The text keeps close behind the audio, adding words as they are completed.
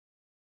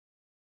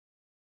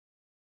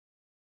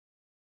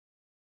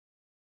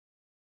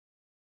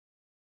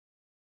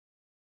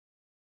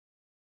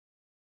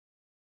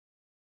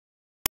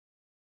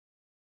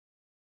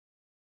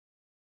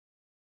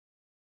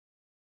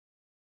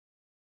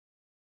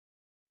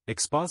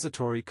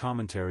Expository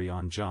Commentary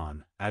on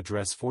John,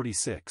 Address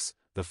 46,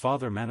 The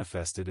Father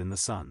Manifested in the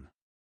Son.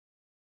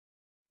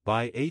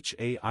 By H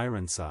A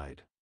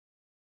Ironside.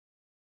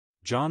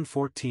 John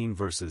 14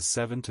 verses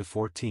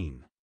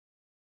 7-14.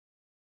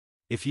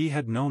 If ye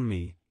had known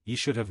me, ye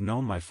should have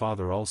known my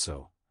Father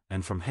also,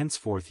 and from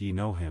henceforth ye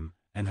know him,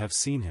 and have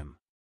seen him.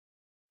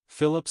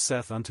 Philip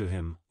saith unto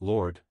him,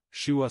 Lord,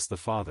 shew us the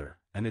Father,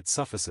 and it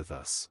sufficeth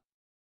us.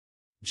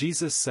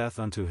 Jesus saith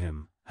unto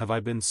him, Have I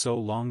been so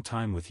long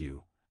time with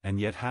you, and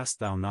yet hast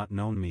thou not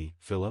known me,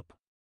 Philip?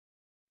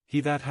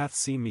 He that hath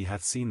seen me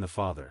hath seen the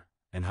Father,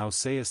 and how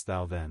sayest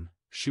thou then,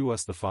 Shew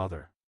us the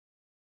Father?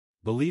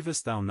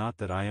 Believest thou not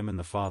that I am in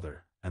the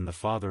Father, and the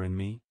Father in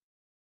me?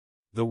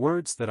 The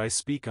words that I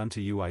speak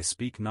unto you I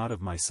speak not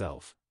of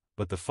myself,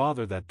 but the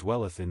Father that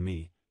dwelleth in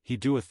me, he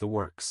doeth the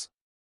works.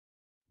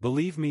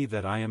 Believe me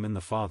that I am in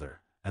the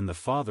Father, and the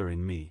Father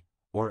in me,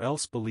 or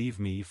else believe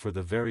me for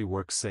the very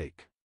work's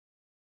sake.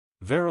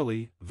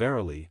 Verily,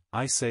 verily,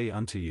 I say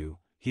unto you,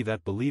 he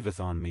that believeth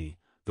on me,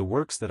 the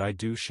works that I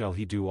do shall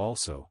he do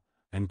also,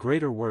 and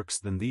greater works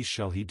than these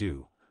shall he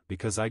do,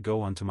 because I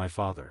go unto my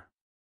Father.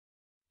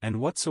 And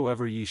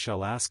whatsoever ye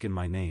shall ask in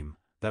my name,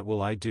 that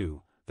will I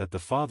do, that the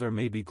Father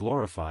may be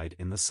glorified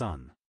in the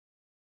Son.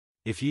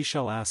 If ye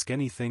shall ask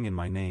anything in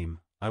my name,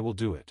 I will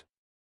do it.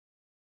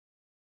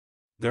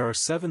 There are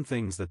 7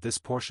 things that this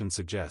portion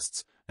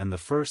suggests, and the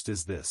first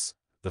is this: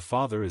 the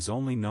Father is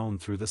only known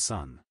through the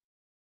Son.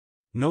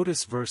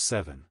 Notice verse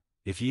 7,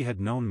 If ye had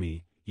known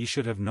me, ye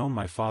should have known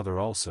my Father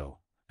also,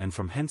 and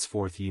from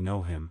henceforth ye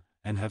know him,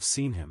 and have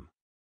seen him.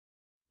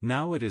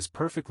 Now it is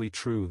perfectly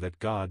true that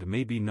God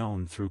may be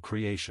known through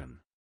creation.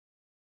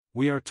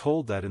 We are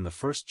told that in the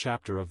first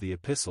chapter of the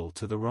Epistle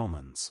to the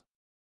Romans.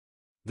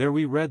 There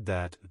we read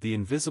that, the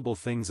invisible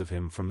things of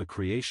him from the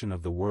creation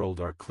of the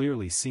world are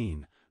clearly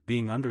seen,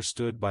 being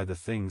understood by the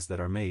things that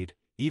are made,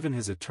 even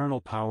his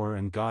eternal power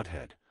and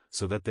Godhead,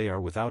 so that they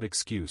are without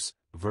excuse.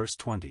 Verse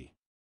 20.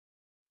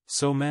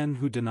 So men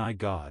who deny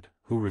God,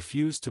 who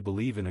refuse to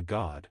believe in a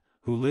God,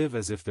 who live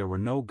as if there were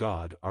no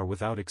God, are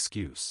without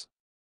excuse.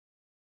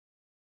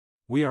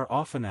 We are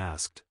often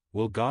asked,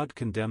 will God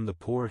condemn the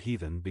poor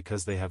heathen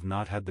because they have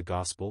not had the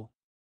gospel?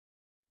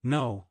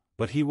 No,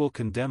 but he will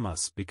condemn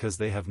us because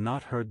they have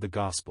not heard the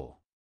gospel.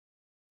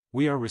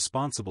 We are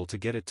responsible to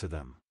get it to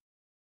them.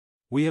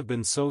 We have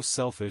been so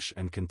selfish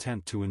and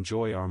content to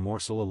enjoy our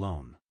morsel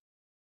alone.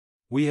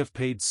 We have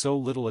paid so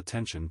little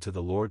attention to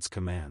the Lord's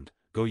command,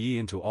 Go ye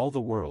into all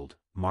the world,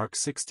 Mark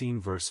 16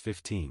 verse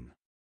 15.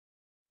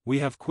 We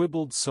have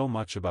quibbled so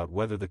much about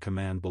whether the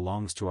command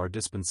belongs to our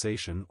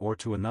dispensation or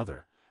to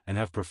another, and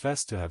have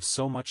professed to have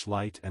so much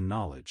light and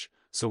knowledge,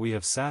 so we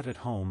have sat at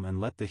home and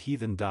let the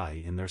heathen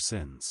die in their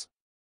sins.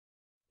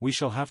 We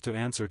shall have to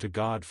answer to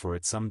God for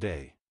it some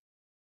day.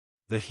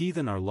 The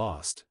heathen are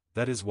lost,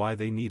 that is why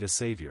they need a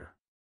Savior.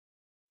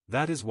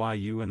 That is why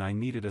you and I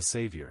needed a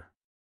Savior.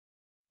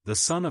 The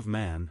Son of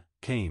Man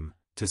came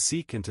to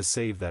seek and to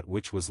save that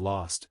which was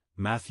lost,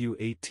 Matthew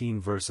 18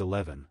 verse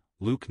 11,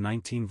 Luke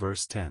 19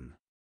 verse 10.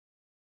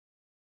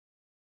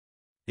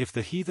 If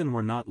the heathen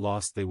were not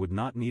lost they would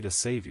not need a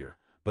Savior,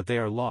 but they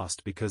are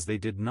lost because they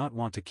did not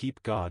want to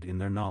keep God in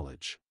their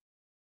knowledge.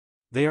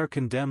 They are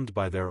condemned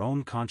by their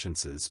own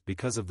consciences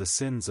because of the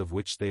sins of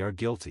which they are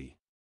guilty.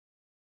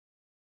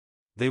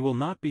 They will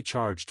not be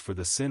charged for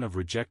the sin of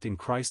rejecting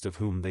Christ of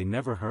whom they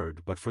never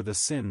heard but for the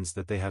sins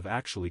that they have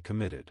actually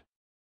committed.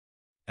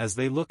 As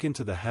they look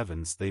into the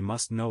heavens they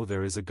must know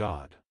there is a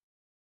God.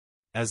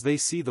 As they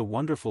see the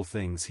wonderful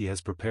things he has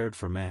prepared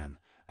for man,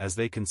 as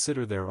they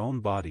consider their own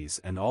bodies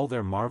and all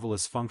their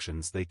marvelous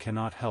functions they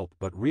cannot help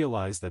but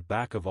realize that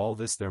back of all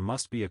this there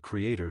must be a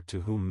Creator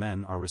to whom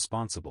men are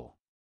responsible.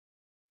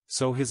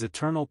 So his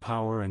eternal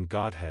power and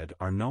Godhead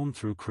are known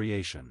through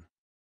creation.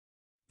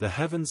 The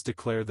heavens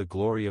declare the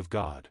glory of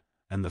God,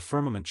 and the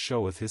firmament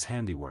showeth his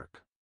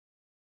handiwork.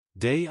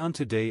 Day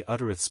unto day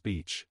uttereth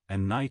speech,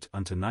 and night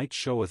unto night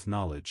showeth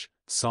knowledge.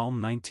 Psalm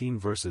 19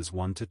 verses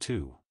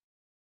 1-2.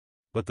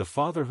 But the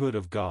fatherhood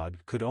of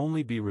God could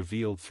only be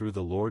revealed through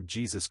the Lord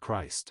Jesus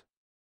Christ.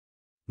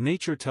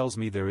 Nature tells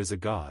me there is a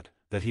God,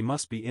 that he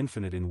must be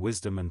infinite in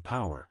wisdom and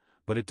power,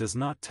 but it does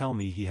not tell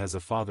me he has a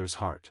father's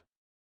heart.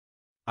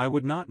 I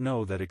would not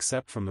know that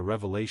except from the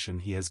revelation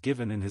he has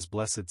given in his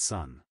blessed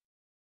Son.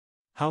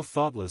 How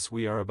thoughtless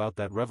we are about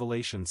that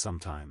revelation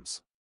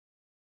sometimes.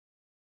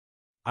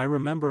 I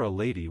remember a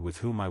lady with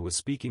whom I was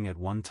speaking at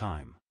one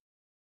time.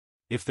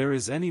 If there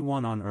is any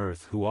one on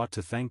earth who ought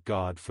to thank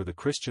God for the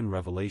Christian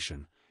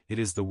revelation, it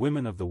is the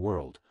women of the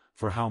world,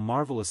 for how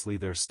marvelously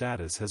their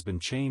status has been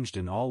changed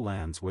in all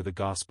lands where the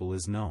gospel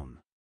is known.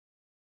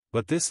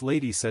 But this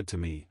lady said to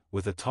me,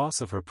 with a toss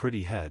of her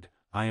pretty head,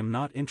 I am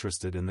not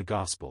interested in the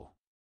gospel.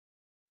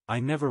 I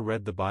never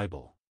read the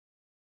Bible.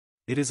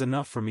 It is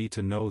enough for me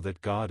to know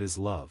that God is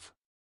love.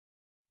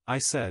 I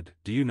said,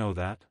 Do you know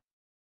that?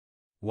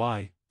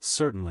 Why,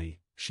 certainly,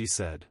 she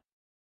said.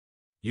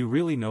 You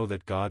really know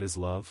that God is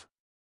love?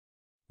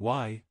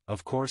 Why,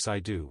 of course I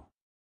do.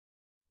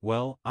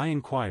 Well, I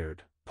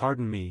inquired,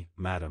 Pardon me,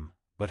 madam,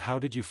 but how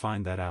did you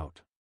find that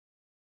out?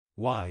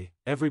 Why,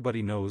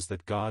 everybody knows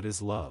that God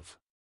is love.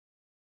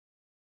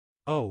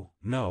 Oh,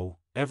 no,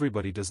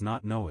 everybody does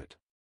not know it.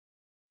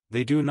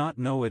 They do not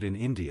know it in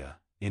India,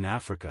 in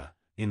Africa,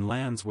 in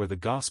lands where the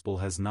gospel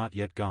has not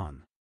yet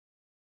gone.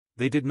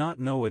 They did not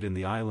know it in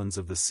the islands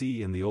of the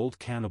sea in the old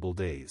cannibal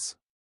days.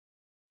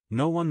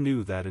 No one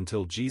knew that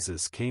until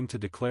Jesus came to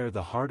declare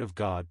the heart of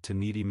God to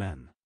needy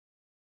men.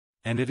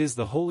 And it is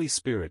the Holy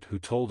Spirit who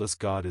told us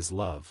God is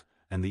love,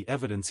 and the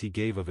evidence he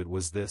gave of it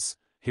was this: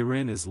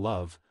 herein is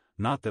love,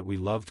 not that we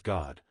loved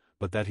God,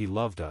 but that he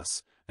loved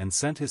us, and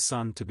sent his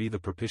Son to be the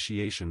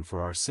propitiation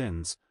for our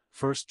sins.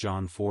 1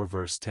 John 4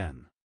 verse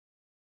 10.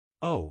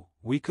 Oh,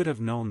 we could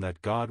have known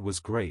that God was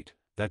great,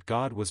 that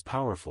God was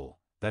powerful,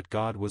 that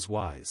God was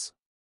wise.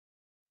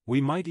 We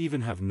might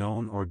even have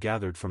known or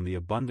gathered from the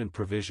abundant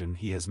provision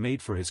he has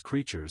made for his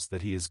creatures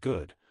that he is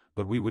good,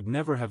 but we would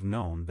never have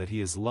known that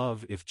he is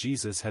love if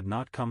Jesus had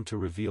not come to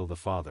reveal the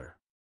Father.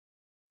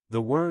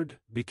 The Word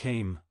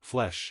became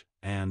flesh,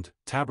 and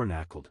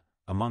tabernacled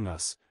among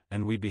us,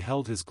 and we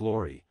beheld his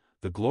glory,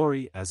 the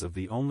glory as of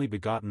the only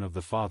begotten of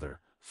the Father,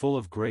 full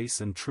of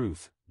grace and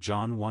truth.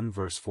 John 1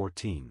 verse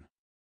 14.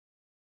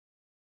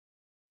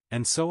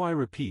 And so I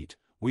repeat,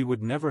 we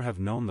would never have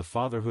known the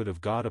fatherhood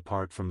of God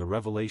apart from the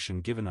revelation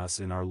given us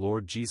in our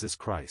Lord Jesus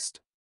Christ.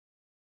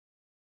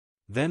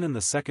 Then in the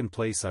second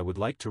place I would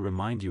like to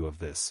remind you of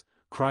this: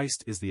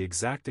 Christ is the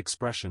exact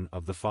expression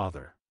of the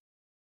Father.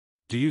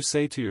 Do you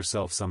say to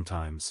yourself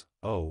sometimes,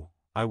 "Oh,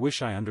 I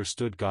wish I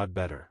understood God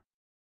better.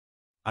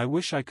 I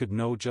wish I could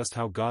know just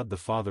how God the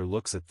Father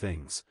looks at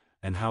things,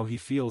 and how he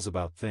feels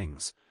about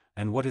things,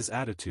 and what his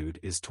attitude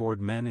is toward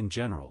men in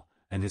general,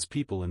 and his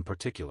people in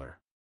particular"?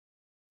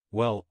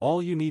 Well,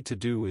 all you need to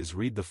do is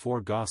read the four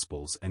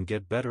Gospels and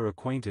get better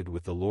acquainted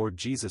with the Lord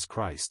Jesus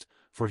Christ,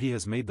 for he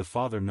has made the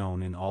Father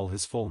known in all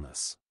his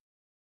fullness.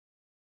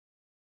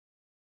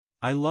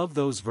 I love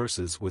those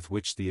verses with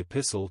which the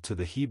epistle to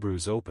the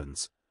Hebrews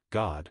opens: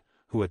 God,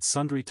 who at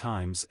sundry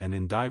times and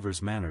in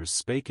divers manners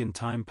spake in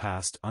time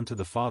past unto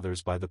the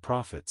fathers by the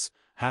prophets,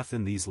 hath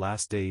in these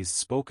last days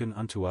spoken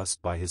unto us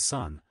by his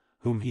Son,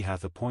 whom he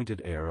hath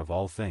appointed heir of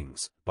all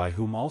things, by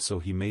whom also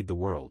he made the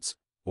worlds,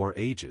 or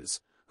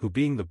ages, who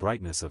being the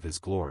brightness of his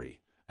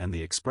glory, and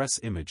the express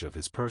image of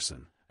his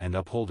person, and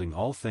upholding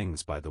all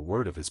things by the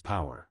word of his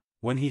power,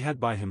 when he had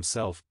by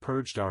himself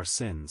purged our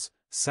sins,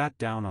 sat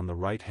down on the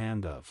right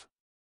hand of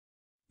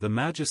the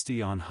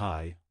Majesty on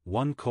high.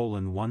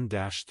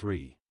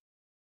 1:1-3.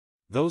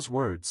 Those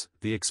words,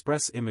 the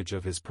express image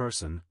of his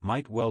person,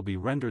 might well be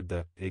rendered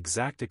the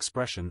exact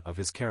expression of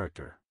his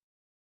character.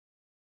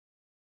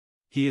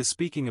 He is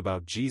speaking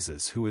about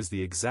Jesus, who is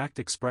the exact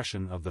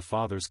expression of the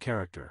Father's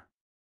character.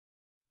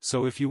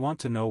 So if you want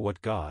to know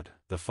what God,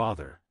 the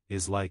Father,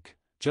 is like,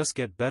 just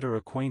get better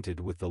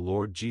acquainted with the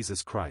Lord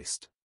Jesus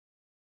Christ.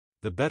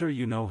 The better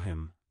you know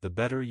him, the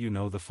better you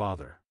know the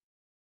Father.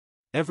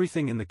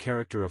 Everything in the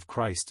character of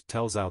Christ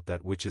tells out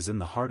that which is in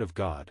the heart of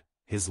God: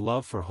 his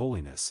love for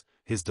holiness,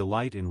 his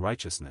delight in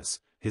righteousness,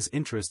 his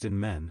interest in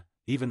men,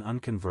 even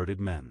unconverted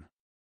men.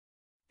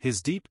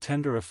 His deep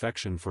tender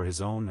affection for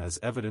his own, as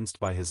evidenced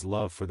by his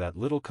love for that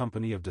little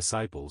company of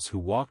disciples who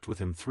walked with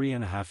him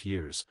 3.5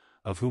 years,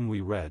 of whom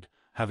we read,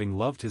 having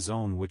loved his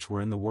own which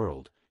were in the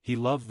world, he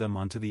loved them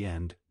unto the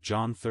end.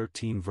 John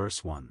 13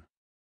 verse 1.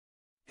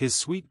 His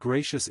sweet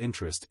gracious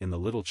interest in the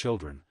little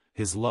children,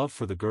 his love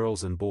for the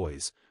girls and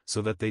boys,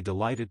 so that they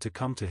delighted to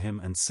come to him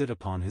and sit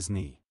upon his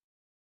knee.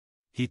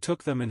 He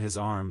took them in his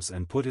arms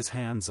and put his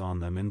hands on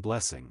them in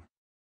blessing.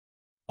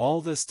 All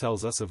this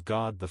tells us of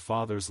God the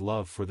Father's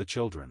love for the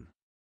children.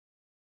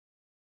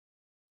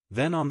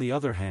 Then on the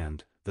other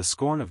hand, the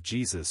scorn of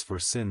Jesus for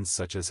sins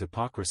such as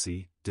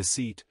hypocrisy,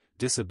 deceit,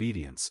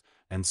 disobedience,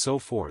 and so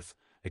forth,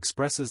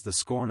 expresses the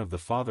scorn of the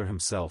Father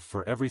himself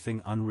for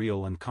everything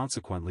unreal and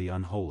consequently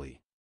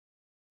unholy.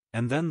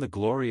 And then the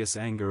glorious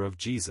anger of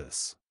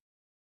Jesus.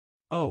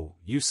 Oh,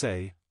 you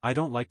say, I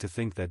don't like to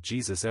think that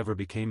Jesus ever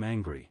became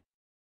angry.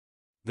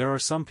 There are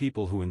some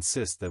people who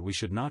insist that we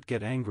should not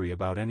get angry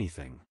about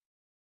anything.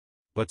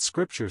 But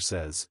Scripture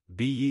says,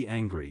 "Be ye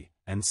angry,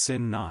 and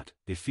sin not."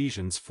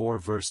 Ephesians 4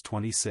 verse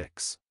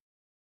 26.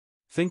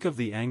 Think of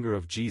the anger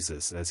of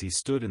Jesus as he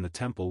stood in the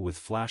temple with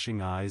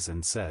flashing eyes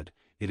and said,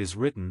 "It is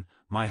written,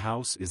 My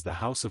house is the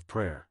house of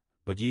prayer,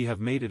 but ye have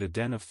made it a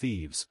den of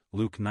thieves."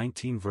 Luke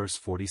 19 verse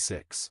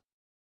 46.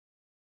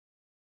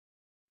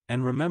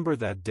 And remember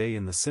that day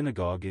in the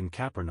synagogue in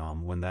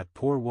Capernaum when that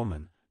poor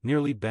woman,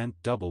 nearly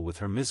bent double with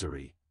her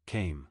misery,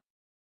 came.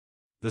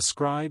 The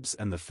scribes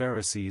and the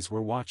Pharisees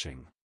were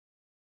watching.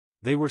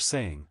 They were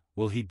saying,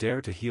 "Will he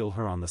dare to heal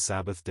her on the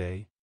Sabbath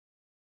day?"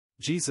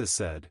 Jesus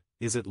said,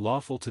 "Is it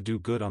lawful to do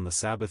good on the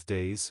Sabbath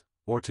days,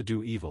 or to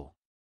do evil?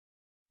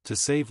 To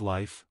save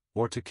life,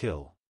 or to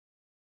kill?"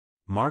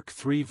 Mark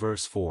 3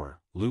 verse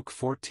 4, Luke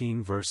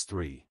 14 verse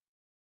 3.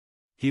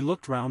 He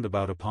looked round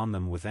about upon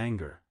them with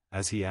anger,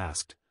 as he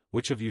asked,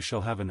 "Which of you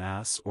shall have an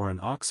ass or an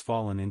ox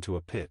fallen into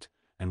a pit,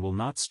 and will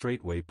not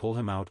straightway pull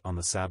him out on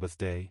the Sabbath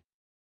day?"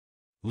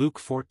 Luke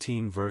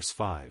 14 verse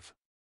 5.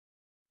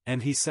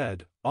 And he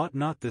said, "Ought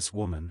not this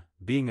woman,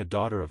 being a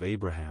daughter of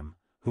Abraham,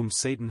 whom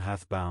Satan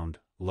hath bound,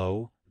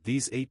 lo,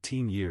 these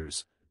 18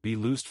 years, be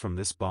loosed from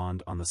this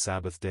bond on the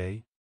Sabbath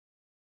day?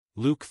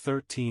 Luke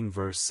 13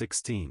 verse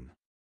 16.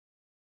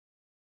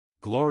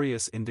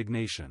 Glorious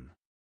indignation.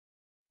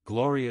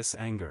 Glorious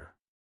anger.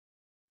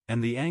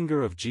 And the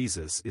anger of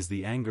Jesus is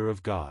the anger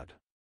of God.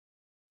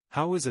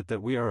 How is it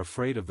that we are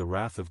afraid of the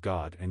wrath of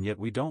God and yet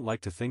we don't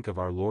like to think of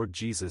our Lord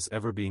Jesus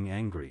ever being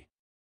angry?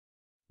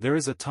 There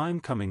is a time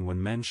coming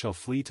when men shall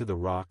flee to the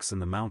rocks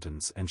and the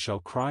mountains and shall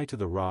cry to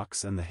the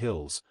rocks and the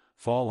hills,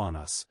 fall on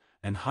us,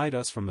 and hide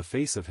us from the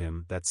face of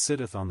him that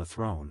sitteth on the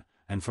throne,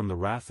 and from the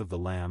wrath of the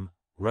Lamb.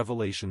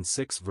 Revelation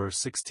 6 verse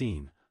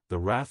 16, the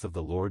wrath of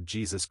the Lord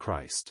Jesus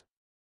Christ.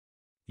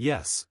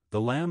 Yes,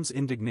 the Lamb's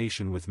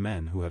indignation with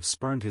men who have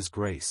spurned his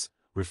grace,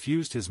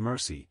 refused his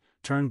mercy,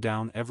 turned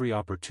down every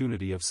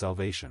opportunity of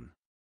salvation.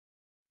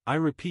 I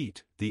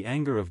repeat, the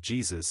anger of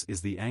Jesus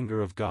is the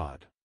anger of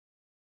God.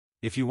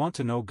 If you want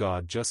to know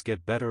God, just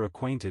get better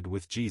acquainted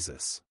with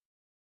Jesus.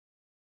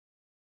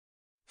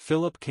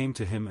 Philip came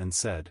to him and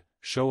said,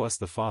 Show us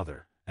the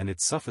Father, and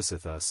it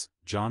sufficeth us.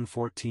 John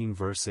 14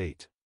 verse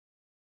 8.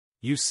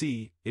 You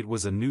see, it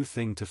was a new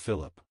thing to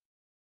Philip.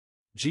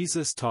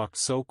 Jesus talked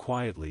so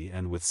quietly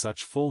and with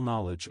such full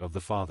knowledge of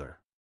the Father.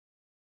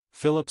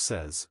 Philip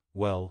says,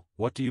 Well,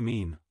 what do you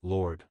mean,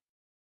 Lord?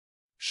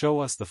 Show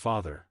us the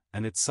Father,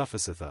 and it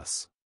sufficeth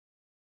us.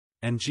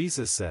 And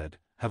Jesus said,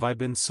 Have I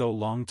been so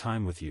long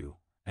time with you,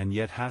 and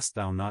yet hast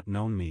thou not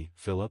known me,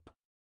 Philip?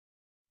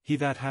 He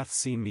that hath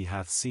seen me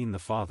hath seen the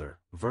Father.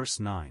 Verse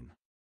 9.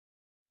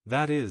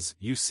 That is,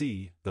 you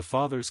see, the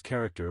Father's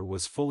character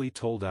was fully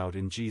told out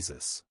in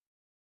Jesus.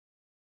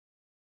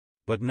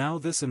 But now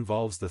this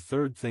involves the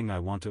third thing I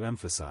want to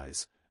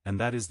emphasize, and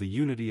that is the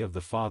unity of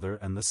the Father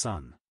and the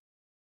Son.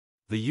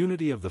 The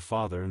unity of the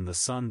Father and the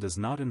Son does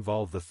not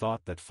involve the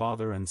thought that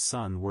Father and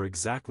Son were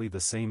exactly the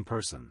same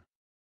person.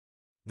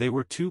 They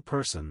were two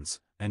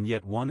persons, and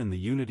yet one in the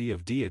unity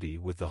of deity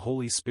with the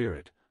Holy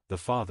Spirit, the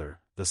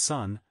Father, the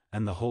Son,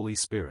 and the Holy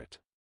Spirit.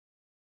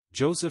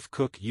 Joseph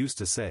Cook used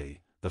to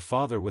say, the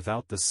Father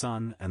without the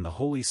Son and the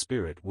Holy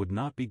Spirit would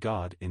not be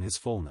God in his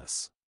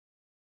fullness.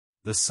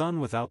 The Son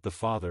without the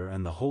Father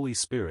and the Holy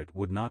Spirit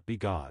would not be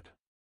God.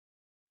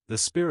 The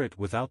Spirit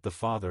without the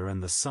Father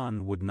and the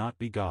Son would not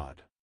be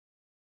God.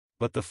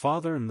 But the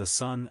Father and the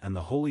Son and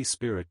the Holy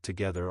Spirit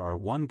together are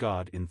one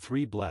God in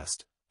three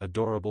blessed,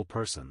 adorable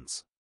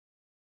persons.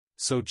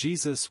 So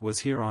Jesus was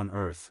here on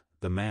earth,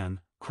 the man,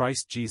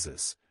 Christ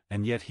Jesus,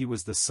 and yet he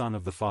was the Son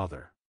of the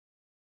Father.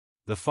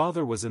 The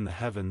Father was in the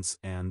heavens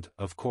and,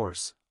 of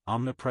course,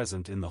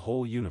 omnipresent in the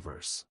whole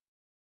universe.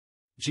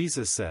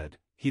 Jesus said,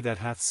 He that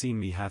hath seen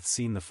me hath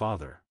seen the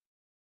Father.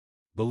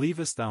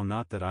 Believest thou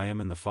not that I am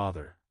in the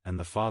Father, and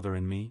the Father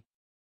in me?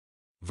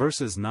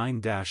 Verses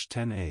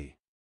 9-10a.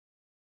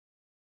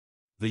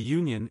 The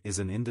union is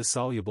an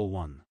indissoluble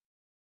one.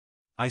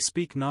 I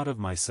speak not of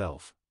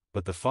myself,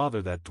 but the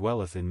Father that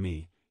dwelleth in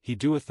me, he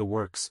doeth the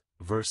works.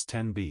 Verse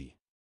 10b.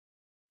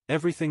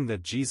 Everything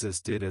that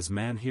Jesus did as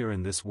man here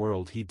in this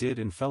world he did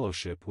in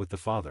fellowship with the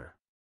Father.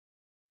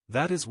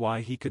 That is why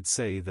he could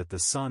say that the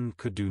Son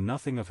could do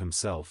nothing of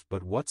himself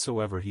but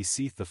whatsoever he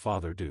seeth the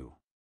Father do.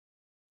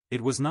 It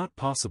was not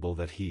possible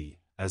that he,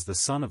 as the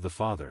Son of the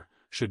Father,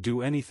 should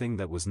do anything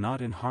that was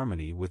not in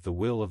harmony with the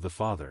will of the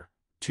Father,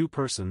 two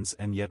persons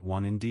and yet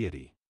one in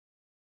deity.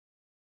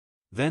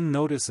 Then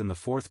notice in the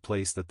fourth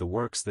place that the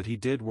works that he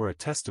did were a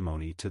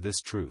testimony to this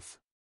truth.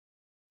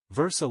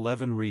 Verse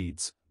 11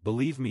 reads,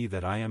 Believe me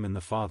that I am in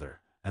the Father,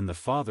 and the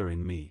Father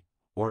in me,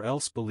 or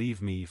else believe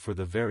me for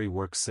the very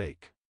work's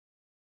sake.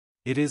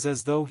 It is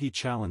as though he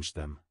challenged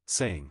them,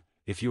 saying,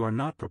 If you are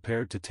not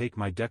prepared to take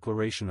my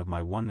declaration of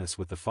my oneness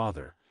with the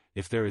Father,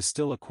 if there is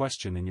still a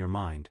question in your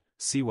mind,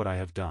 see what I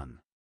have done.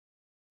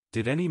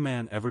 Did any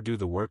man ever do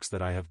the works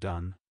that I have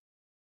done?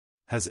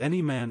 Has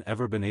any man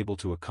ever been able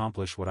to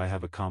accomplish what I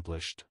have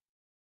accomplished?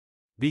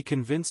 Be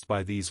convinced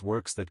by these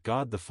works that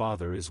God the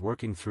Father is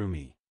working through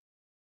me.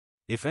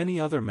 If any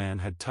other man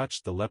had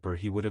touched the leper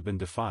he would have been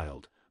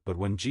defiled, but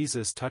when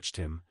Jesus touched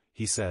him,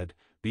 he said,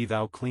 Be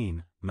thou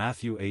clean.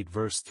 Matthew 8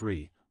 verse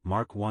 3,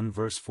 Mark 1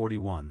 verse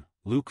 41,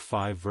 Luke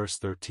 5 verse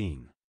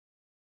 13.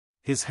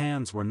 His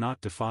hands were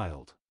not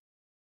defiled.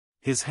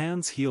 His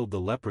hands healed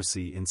the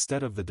leprosy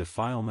instead of the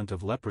defilement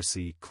of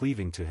leprosy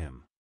cleaving to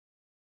him.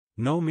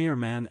 No mere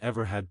man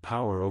ever had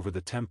power over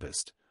the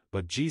tempest,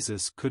 but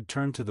Jesus could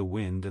turn to the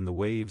wind and the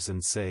waves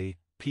and say,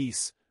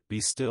 Peace, be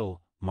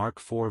still. Mark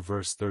 4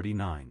 verse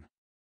 39.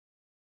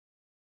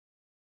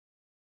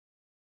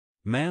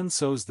 Man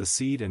sows the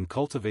seed and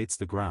cultivates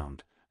the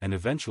ground, and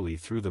eventually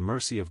through the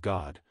mercy of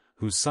God,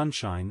 whose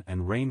sunshine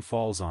and rain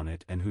falls on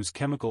it and whose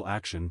chemical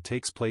action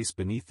takes place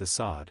beneath the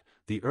sod,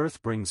 the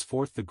earth brings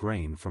forth the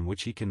grain from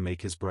which he can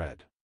make his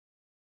bread.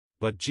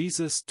 But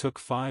Jesus took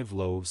 5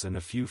 loaves and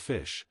a few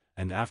fish,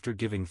 and after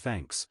giving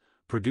thanks,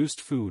 produced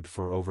food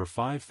for over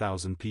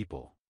 5,000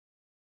 people.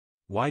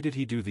 Why did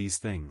he do these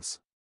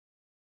things?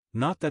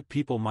 Not that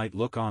people might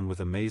look on with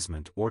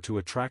amazement or to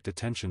attract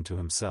attention to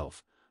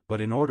himself, but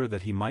in order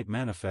that he might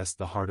manifest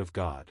the heart of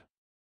God.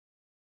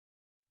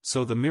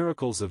 So the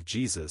miracles of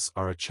Jesus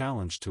are a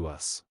challenge to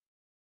us.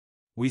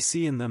 We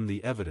see in them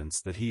the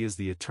evidence that he is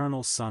the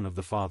eternal Son of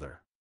the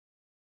Father.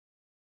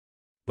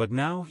 But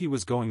now he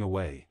was going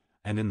away,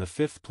 and in the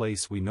fifth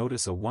place we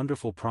notice a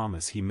wonderful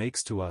promise he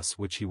makes to us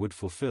which he would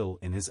fulfill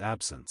in his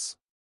absence.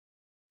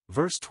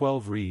 Verse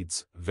 12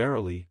 reads,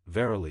 Verily,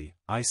 verily,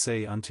 I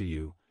say unto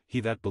you, he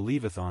that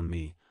believeth on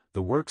me,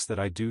 the works that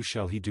I do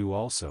shall he do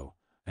also,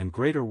 and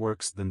greater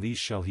works than these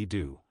shall he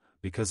do,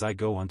 because I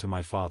go unto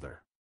my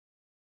Father.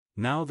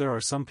 Now there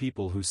are some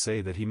people who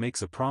say that he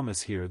makes a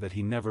promise here that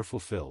he never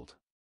fulfilled.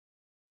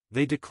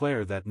 They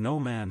declare that no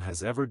man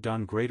has ever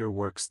done greater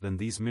works than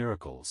these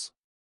miracles.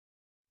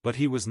 But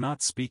he was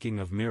not speaking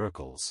of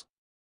miracles.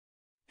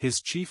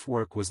 His chief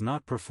work was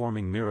not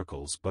performing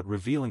miracles but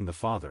revealing the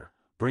Father,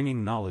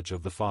 bringing knowledge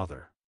of the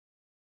Father.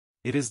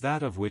 It is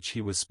that of which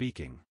he was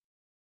speaking.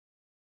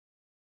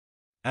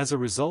 As a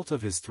result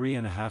of his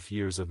 3.5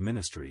 years of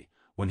ministry,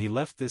 when he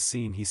left this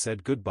scene he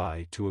said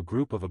goodbye to a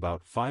group of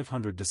about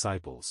 500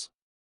 disciples.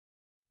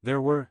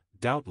 There were,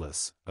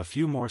 doubtless, a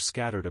few more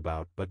scattered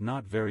about but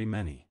not very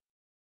many.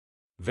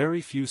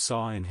 Very few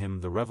saw in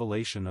him the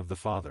revelation of the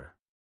Father.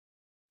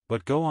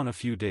 But go on a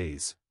few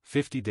days,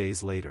 50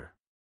 days later.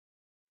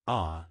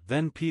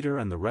 Then Peter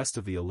and the rest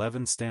of the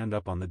 11 stand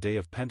up on the day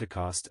of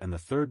Pentecost and the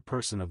third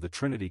person of the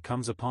Trinity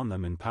comes upon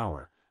them in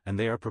power, and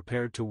they are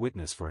prepared to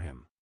witness for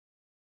him.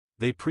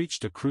 They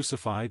preached a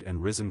crucified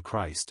and risen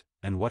Christ,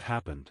 and what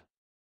happened?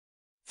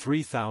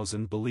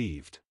 3,000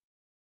 believed.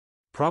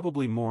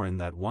 Probably more in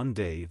that one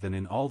day than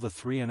in all the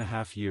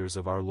 3.5 years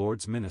of our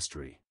Lord's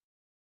ministry.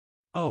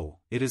 Oh,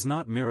 it is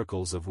not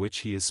miracles of which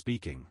he is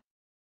speaking.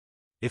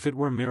 If it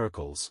were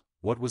miracles,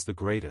 what was the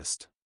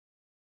greatest?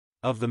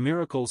 Of the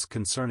miracles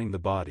concerning the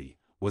body,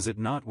 was it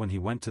not when he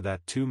went to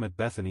that tomb at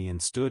Bethany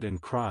and stood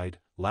and cried,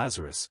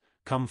 Lazarus,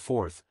 come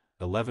forth,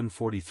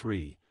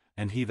 11:43,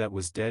 and he that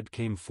was dead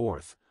came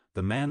forth,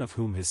 the man of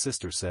whom his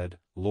sister said,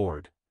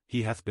 Lord,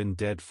 he hath been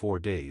dead 4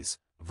 days,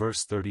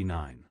 verse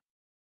 39.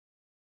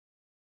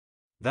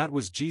 That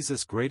was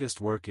Jesus'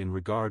 greatest work in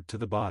regard to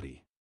the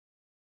body.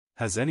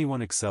 Has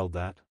anyone excelled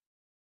that?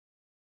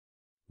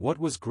 What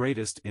was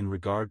greatest in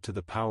regard to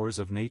the powers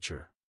of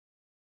nature?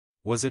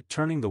 Was it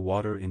turning the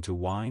water into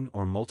wine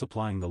or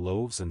multiplying the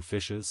loaves and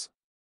fishes?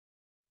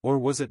 Or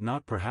was it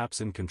not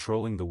perhaps in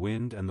controlling the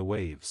wind and the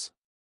waves?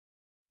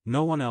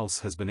 No one else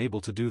has been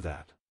able to do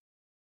that.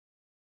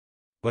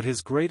 But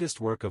his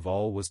greatest work of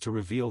all was to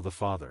reveal the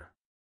Father.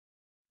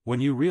 When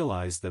you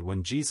realize that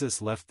when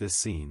Jesus left this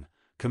scene,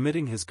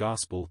 committing his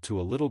gospel to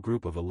a little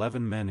group of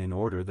 11 men in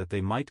order that they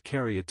might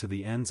carry it to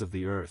the ends of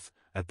the earth,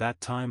 at that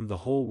time the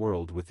whole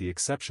world with the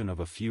exception of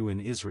a few in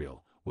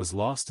Israel, was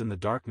lost in the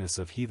darkness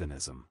of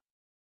heathenism.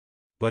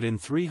 But in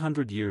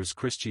 300 years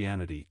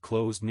Christianity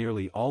closed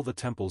nearly all the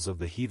temples of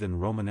the heathen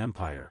Roman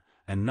Empire,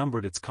 and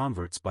numbered its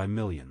converts by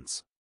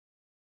millions.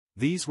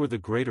 These were the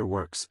greater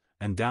works,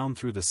 and down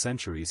through the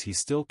centuries he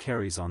still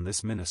carries on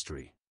this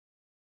ministry.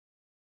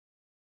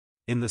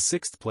 In the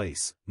sixth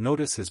place,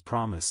 notice his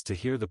promise to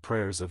hear the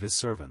prayers of his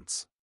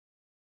servants.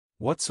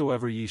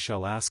 Whatsoever ye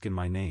shall ask in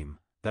my name,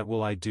 that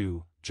will I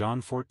do,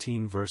 John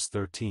 14 verse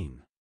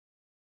 13.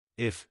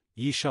 If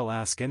ye shall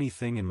ask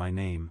anything in my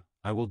name,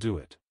 I will do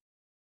it.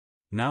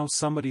 Now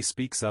somebody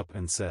speaks up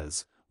and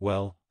says,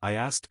 well, I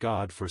asked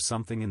God for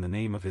something in the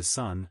name of his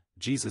Son,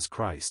 Jesus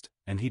Christ,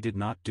 and he did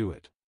not do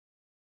it.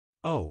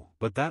 Oh,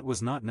 but that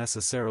was not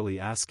necessarily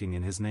asking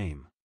in his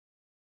name.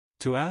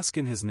 To ask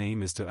in his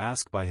name is to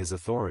ask by his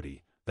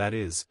authority, that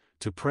is,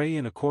 to pray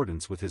in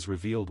accordance with his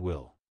revealed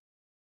will.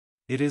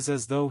 It is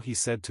as though he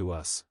said to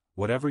us,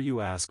 whatever you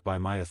ask by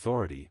my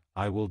authority,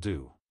 I will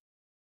do.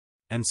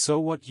 And so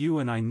what you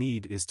and I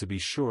need is to be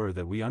sure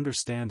that we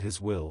understand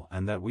his will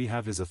and that we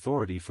have his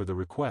authority for the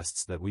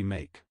requests that we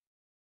make.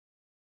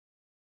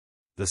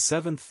 The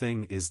seventh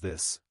thing is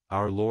this,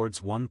 our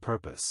Lord's one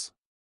purpose.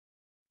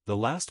 The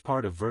last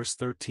part of verse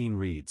 13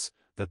 reads,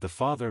 that the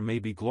Father may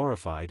be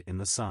glorified in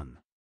the Son.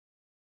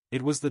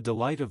 It was the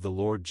delight of the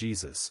Lord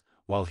Jesus,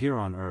 while here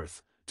on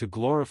earth, to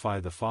glorify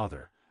the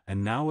Father,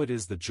 and now it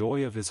is the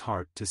joy of his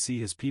heart to see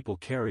his people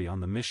carry on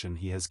the mission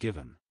he has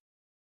given.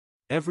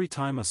 Every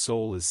time a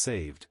soul is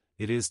saved,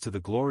 it is to the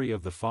glory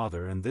of the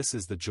Father, and this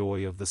is the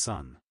joy of the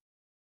Son.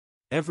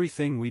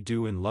 Everything we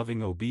do in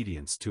loving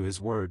obedience to his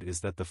word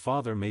is that the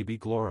Father may be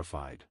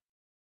glorified.